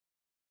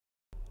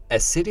A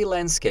city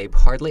landscape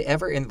hardly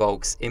ever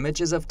invokes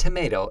images of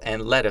tomato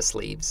and lettuce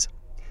leaves.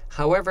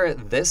 However,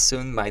 this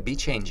soon might be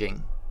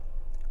changing.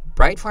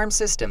 BrightFarms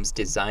Systems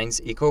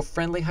designs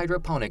eco-friendly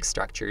hydroponic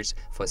structures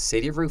for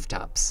city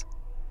rooftops.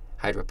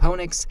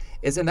 Hydroponics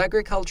is an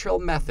agricultural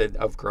method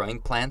of growing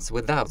plants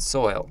without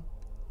soil.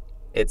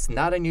 It's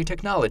not a new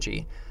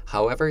technology,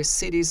 however,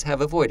 cities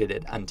have avoided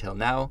it until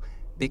now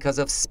because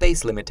of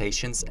space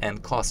limitations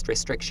and cost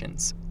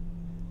restrictions.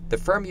 The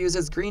firm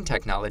uses green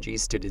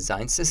technologies to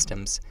design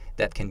systems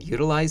that can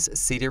utilize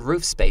city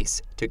roof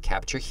space to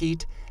capture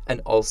heat and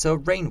also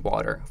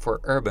rainwater for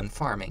urban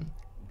farming.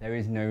 There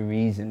is no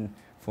reason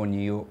for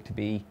New York to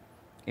be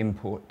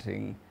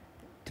importing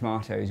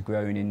tomatoes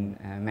grown in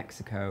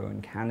Mexico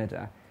and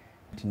Canada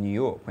to New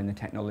York when the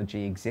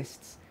technology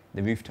exists,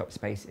 the rooftop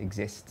space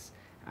exists,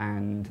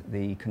 and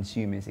the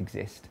consumers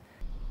exist.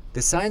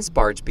 The science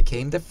barge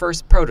became the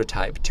first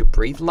prototype to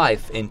breathe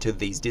life into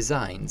these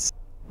designs.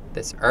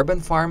 This urban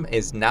farm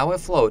is now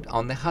afloat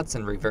on the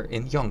Hudson River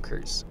in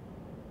Yonkers.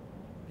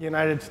 The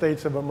United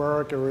States of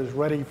America is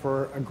ready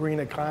for a green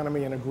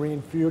economy and a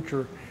green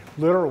future,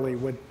 literally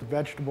with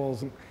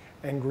vegetables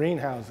and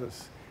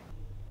greenhouses.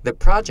 The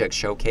project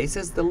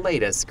showcases the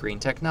latest green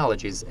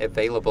technologies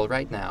available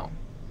right now.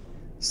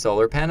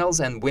 Solar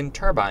panels and wind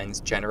turbines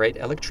generate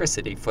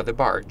electricity for the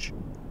barge.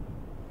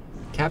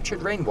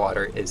 Captured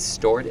rainwater is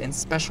stored in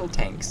special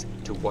tanks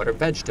to water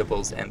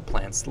vegetables and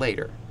plants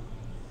later.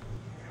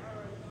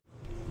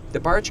 The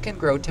barge can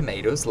grow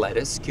tomatoes,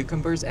 lettuce,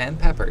 cucumbers, and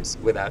peppers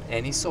without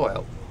any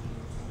soil.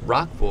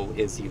 Rock wool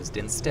is used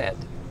instead.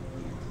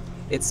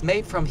 It's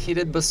made from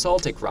heated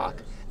basaltic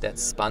rock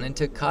that's spun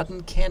into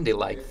cotton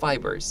candy-like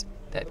fibers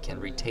that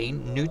can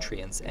retain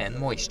nutrients and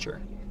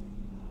moisture.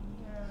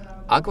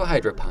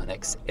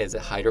 Aquahydroponics is a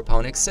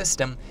hydroponic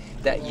system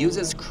that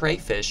uses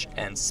crayfish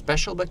and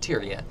special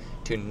bacteria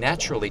to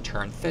naturally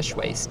turn fish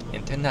waste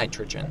into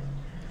nitrogen.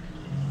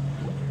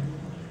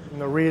 And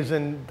the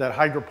reason that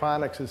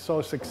hydroponics is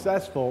so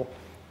successful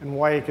and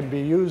why it can be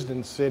used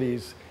in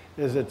cities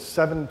is it's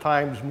 7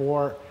 times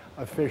more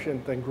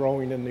efficient than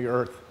growing in the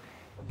earth.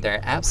 There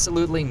are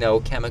absolutely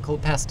no chemical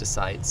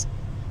pesticides,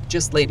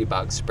 just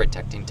ladybugs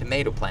protecting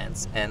tomato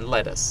plants and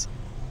lettuce.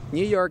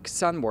 New York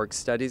Sunworks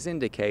studies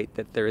indicate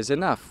that there is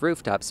enough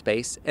rooftop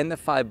space in the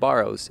 5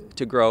 boroughs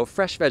to grow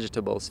fresh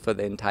vegetables for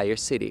the entire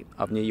city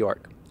of New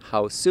York.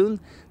 How soon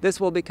this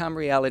will become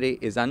reality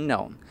is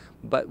unknown,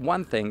 but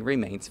one thing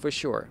remains for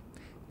sure.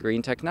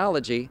 Green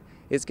technology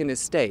is going to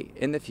stay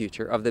in the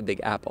future of the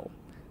Big Apple.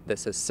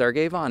 This is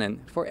Sergey Vonin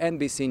for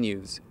NBC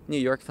News, New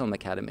York Film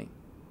Academy.